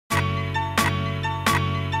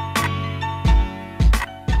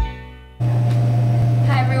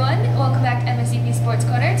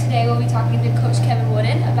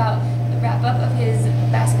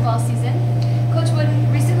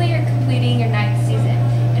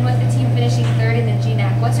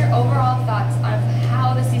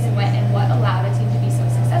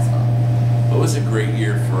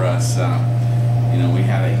we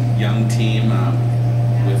had a young team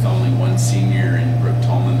with only one senior in Brooke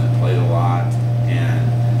Tolman that played a lot, and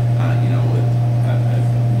with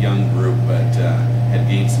a young group, but had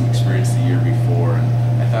gained some experience the year before.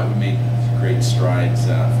 And I thought we made great strides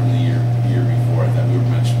from the year before. I thought we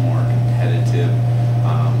were much more competitive.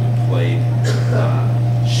 We played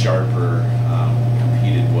sharper,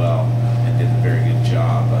 competed well, and did a very good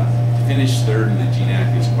job. To finish third in the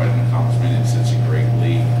GNAC is quite an accomplishment in such a great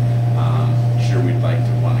league. Sure, we'd like to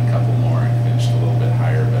have won a couple more and finished a little bit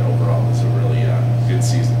higher, but overall it was a really good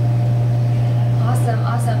season. Awesome,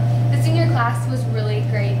 awesome. The senior class was really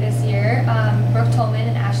great this year. Brooke Tolman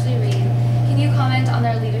and Ashley Reed. Can you comment on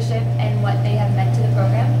their leadership and what they have meant to the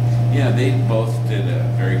program? Yeah, they both did a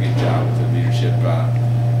very good job with the leadership.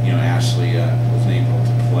 Ashley wasn't able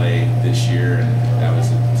to play this year, and that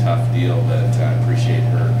was a tough deal, but I appreciate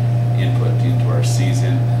her input into our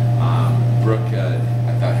season. Brooke,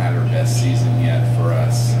 I thought, had her best season yet for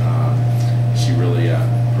us. She really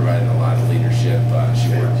provided a lot of leadership. She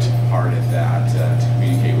worked hard at that to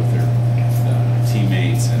communicate with her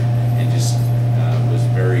teammates and just was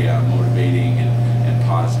very motivating and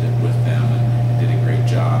positive with them, and did a great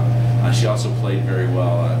job. She also played very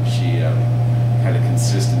well. She had a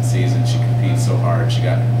consistent season. She competed so hard. She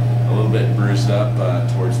got a little bit bruised up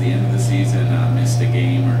towards the end of the season, missed a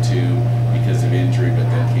game or two because of injury, but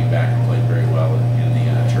then came back and played very well in the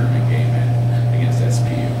tournament game against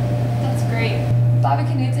SPU. That's great. Bobby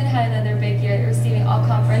Knutson had another big year, receiving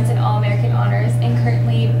All-Conference and All-American honors, and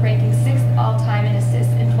currently ranking 6th all-time in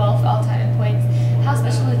assists and 12th all-time in points. How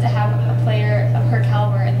special is it to have a player of her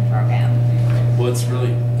caliber in the program? Well, it's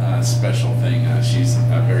really a special thing. She's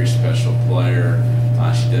a very special player.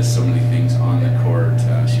 She does so many things on the court.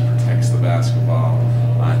 She protects the basketball.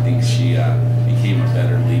 I think she became a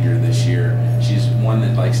better leader this year. She's one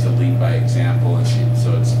that likes to lead by example, and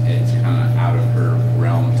so it's kind of out of her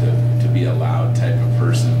realm to be a loud type of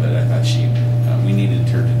person. But I thought we needed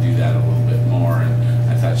her to do that a little bit more, and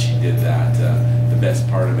I thought she did that. The best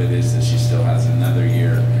part of it is that she still has another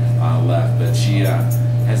year left, but she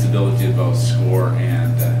has the ability to both score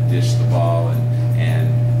and dish the ball, and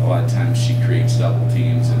a lot of times she creates double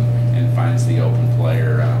teams and finds the open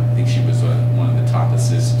player. I think she was one of the top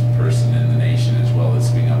assist person in the nation, as well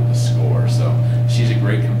as being able to score. So she's a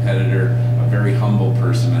great competitor, a very humble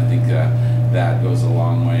person. I think that goes a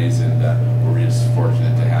long ways, and we're just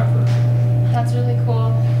fortunate to have her. That's really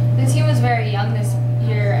cool. The team was very young this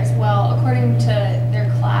year as well. According to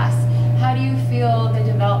their class, how do you feel they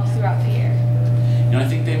developed throughout the year? I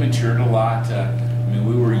think they matured a lot.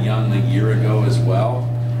 We were young a year ago as well.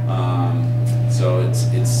 So it's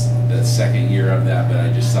the second year of that, but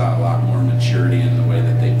I just saw a lot more maturity in the way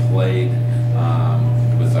that they played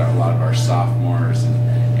with a lot of our sophomores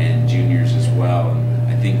and juniors as well. And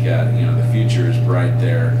I think the future is bright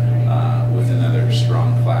there with another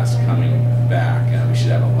strong class coming back. We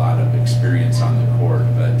should have a lot of experience on the court,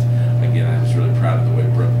 but again, I was really proud of the way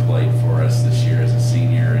Brooke played for us this year as a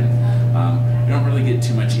senior. And we don't really get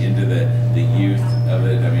too much into the youth of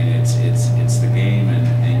it. I mean, it's the game,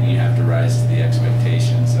 and you have to rise to the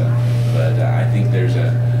expectations. But I think there's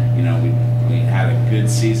we had a good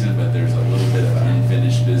season, but there's a little bit of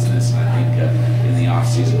unfinished business, and I think in the off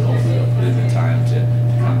season, hopefully they'll put in the time to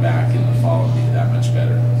come back in the fall and be that much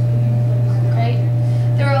better. Great.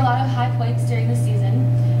 There were a lot of high points during the season.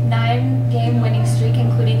 9-game winning streak,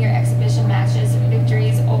 including your exhibition matches,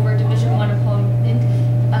 victories over Division I opponent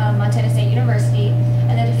Montana State University,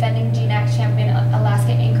 and the defending GNAC champion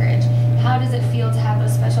Alaska Anchorage. How does it feel to have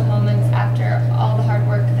those special moments after all the hard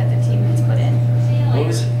work that the team has put in?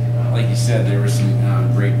 Well, like you said, there were some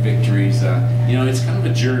great victories. It's kind of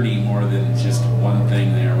a journey more than just one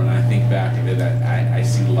thing there. When I think back of it, I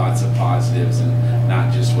see lots of positives, and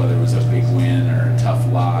not just whether it was a big win or a tough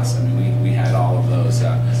loss. I mean, we had all of those.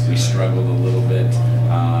 We struggled a little bit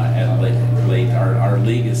at late. Our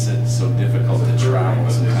league is so difficult to travel.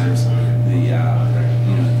 Sometimes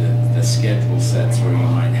the schedule sets where you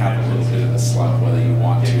might have a little bit of a slump, whether you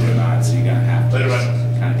want to or not. So you're gonna have to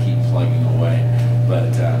kind of keep plugging away.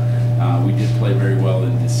 But we did play very well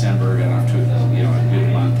in December. Got off to a good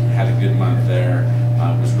month. Had a good month there.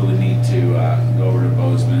 It was really neat to go over to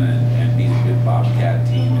Bozeman and beat a good Bobcat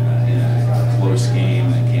team in a close game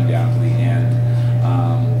that came down to the end.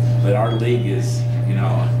 But our league is,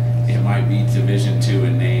 it might be Division II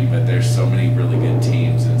in name, but there's so many really good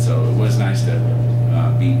teams, and so it was nice to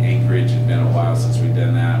beat Anchorage. It's been a while since we've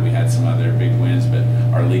done that. We had some other big wins, but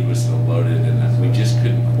our league was still loaded, and we just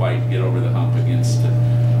couldn't quite get over the hump against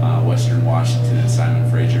Western Washington and Simon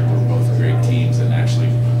Fraser, who were both great teams and actually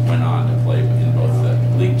went on to play in both the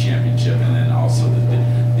league championship and then also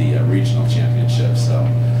the the regional championship. So,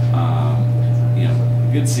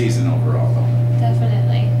 good season overall, though.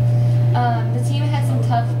 Definitely. The team had some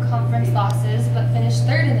tough conference losses, but finished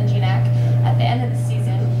third in the GNAC at the end of the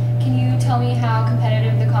season. Can you tell me how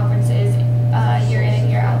competitive the conference is year in and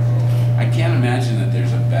year out? I can't imagine that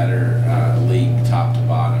there's a better league top to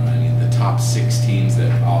bottom. I mean, the top 6 teams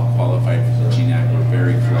that all qualified for the GNAC were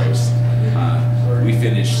very close. We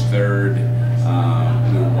finished third.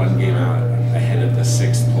 We were 1 game out ahead of the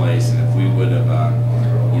 6th place, and if we would have,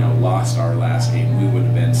 lost our last game, we would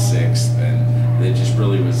have been 6th. And there just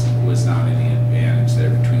really was not any advantage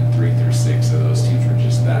there between 3 through 6. So those teams were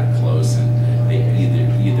just that close, and they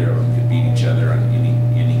either of them could beat each other on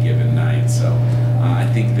any given night. So I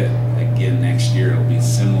think that again next year it'll be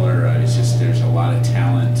similar. It's just there's a lot of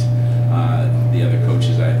talent. The other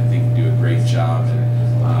coaches I think do a great job,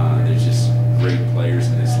 and there's just great players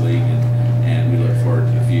in this league, and we look forward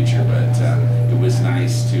to the future. But it was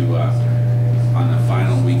nice to. On the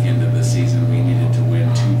final weekend of the season, we needed to win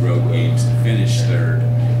 2 road games to finish third,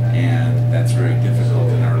 and that's very difficult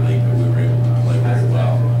in our league, but we were able to play very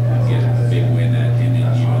well and get a big win at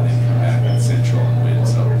NNU and then come back at Central and win.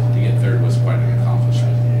 So to get third was quite an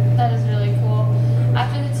accomplishment. That is really cool.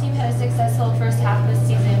 After the team had a successful first half of the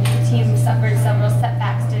season, the team suffered several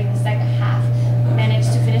setbacks during the second half, but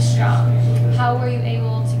managed to finish strong. How were you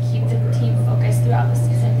able to keep the team focused throughout the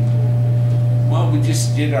season? Well, we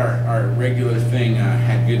just did our regular thing,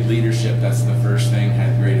 had good leadership, that's the first thing,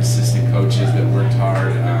 had great assistant coaches that worked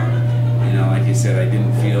hard. Like I said, I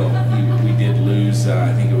didn't feel, we did lose,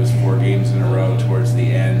 I think it was 4 games in a row towards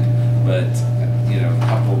the end, but a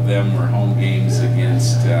couple of them were home games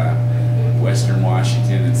against Western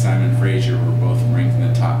Washington and Simon Fraser, were both ranked in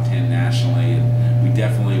the top 10 nationally, and we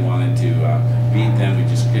definitely wanted to beat them, we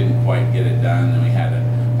just couldn't quite get it done, and we had a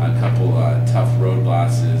couple tough road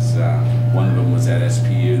losses. One of them was at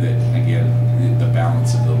SPU that, again, the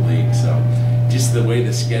balance of the league. So just the way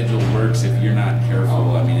the schedule works, if you're not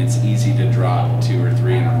careful, I mean, it's easy to drop 2 or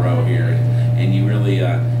 3 in a row here. And you really,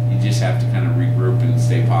 you just have to kind of regroup and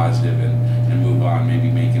stay positive and move on, maybe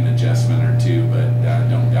make an adjustment or 2, but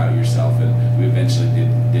don't doubt yourself. And we eventually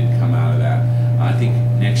did come out of that. I think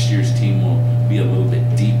next year's team will be a little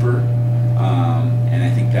bit deeper, and I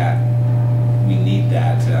think that we need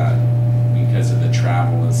that because of the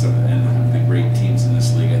travel and the great teams in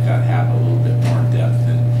this league. I thought have a little bit more depth,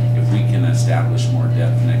 and if we can establish more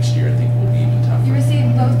depth next year, I think we'll be even tougher. You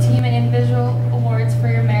received both team and individual awards for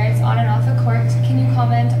your merits on and off the court. Can you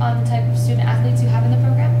comment on the type of student athletes you have in the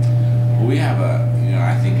program? Well, we have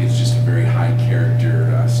I think it's just a very high character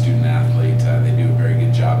student athlete. They do a very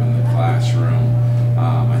good job in the classroom.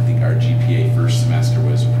 I think our GPA first semester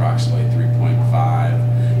was approximately 3.5,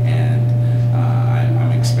 and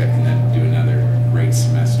I'm expecting them to do another great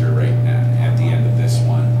semester right now at the end of this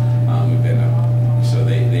one. So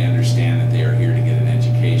they understand that they are here to get an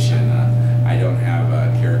education. I don't have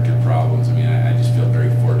character problems. I mean, I just feel very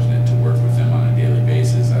fortunate to work with them on a daily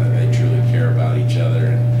basis. They truly care about each other,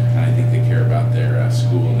 and I think they care about their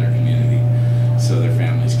school and their community. So their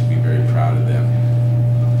families can be very proud of them.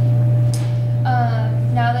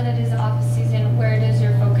 Now that it is off season, where does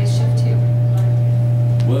your focus shift to?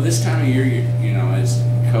 Well, this time of year, as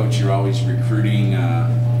coach, you're always recruiting.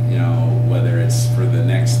 Whether it's for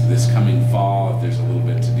this coming fall, if there's a little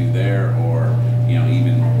bit to do there, or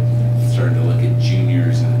even starting to look at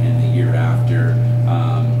juniors and the year after.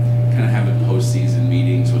 Kind of having postseason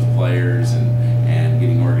meetings with players and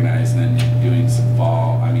getting organized, and then doing some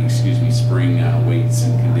spring weights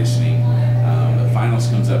and conditioning. The finals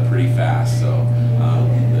comes up pretty fast, so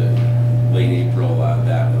the late April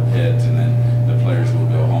that will hit, and then the players will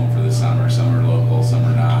go home for the summer. Some are local, some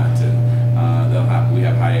are not, and we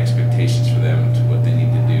have high expectations for them to what they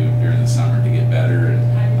need to do during the summer to get better,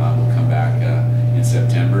 and we'll come back in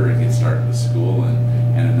September and get started with school and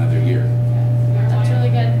another year. That's really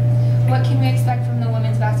good. What can we expect from the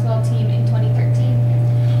women's basketball team in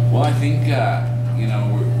 2013? Well, I think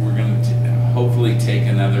we're going to hopefully take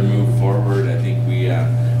another move forward. I think we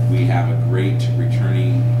have a great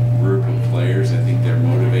returning group of players. I think they're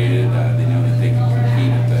motivated. They know that they can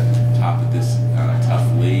compete at the top of this tough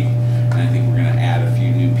league. And I think we're going to add a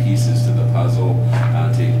few new pieces to the puzzle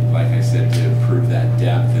to, like I said, to improve that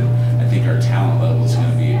depth. And I think our talent level is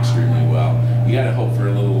going to be extremely well. You got to hope for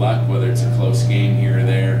a little luck, whether it's a close game here or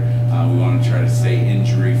there. We want to try to stay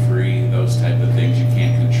injury-free, those type of things you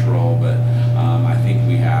can't control. But I think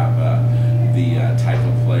we have